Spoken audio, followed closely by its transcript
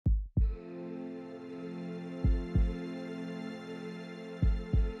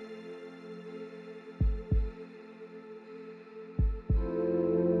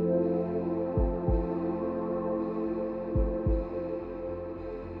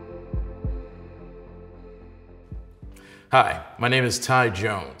Hi, my name is Ty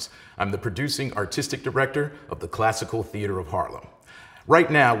Jones. I'm the producing artistic director of the Classical Theatre of Harlem.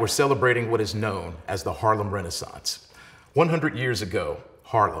 Right now, we're celebrating what is known as the Harlem Renaissance. 100 years ago,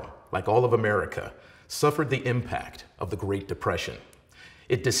 Harlem, like all of America, suffered the impact of the Great Depression.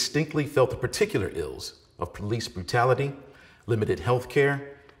 It distinctly felt the particular ills of police brutality, limited health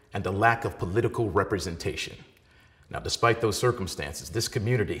care, and a lack of political representation. Now, despite those circumstances, this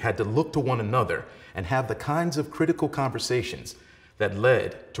community had to look to one another and have the kinds of critical conversations that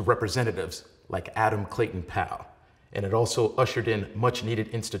led to representatives like Adam Clayton Powell. And it also ushered in much needed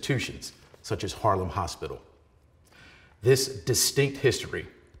institutions such as Harlem Hospital. This distinct history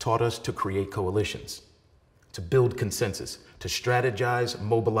taught us to create coalitions, to build consensus, to strategize,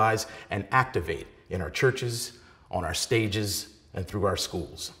 mobilize, and activate in our churches, on our stages, and through our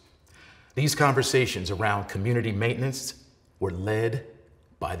schools. These conversations around community maintenance were led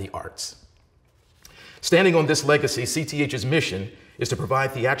by the arts. Standing on this legacy, CTH's mission is to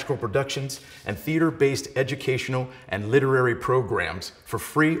provide theatrical productions and theater-based educational and literary programs for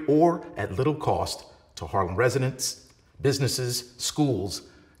free or at little cost to Harlem residents, businesses, schools,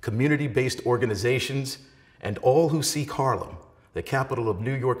 community-based organizations, and all who seek Harlem, the capital of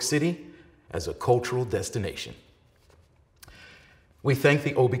New York City, as a cultural destination. We thank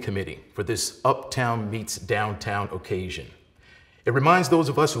the Obie Committee for this Uptown meets Downtown occasion. It reminds those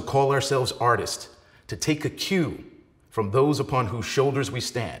of us who call ourselves artists to take a cue from those upon whose shoulders we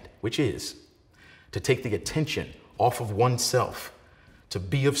stand, which is to take the attention off of oneself, to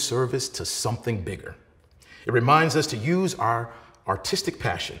be of service to something bigger. It reminds us to use our artistic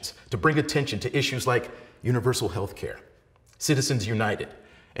passions to bring attention to issues like universal health care, Citizens United,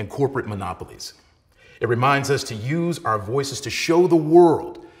 and corporate monopolies. It reminds us to use our voices to show the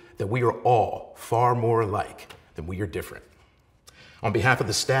world that we are all far more alike than we are different. On behalf of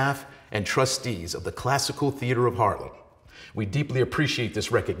the staff and trustees of the Classical Theatre of Harlem, we deeply appreciate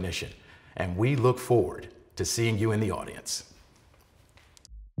this recognition, and we look forward to seeing you in the audience.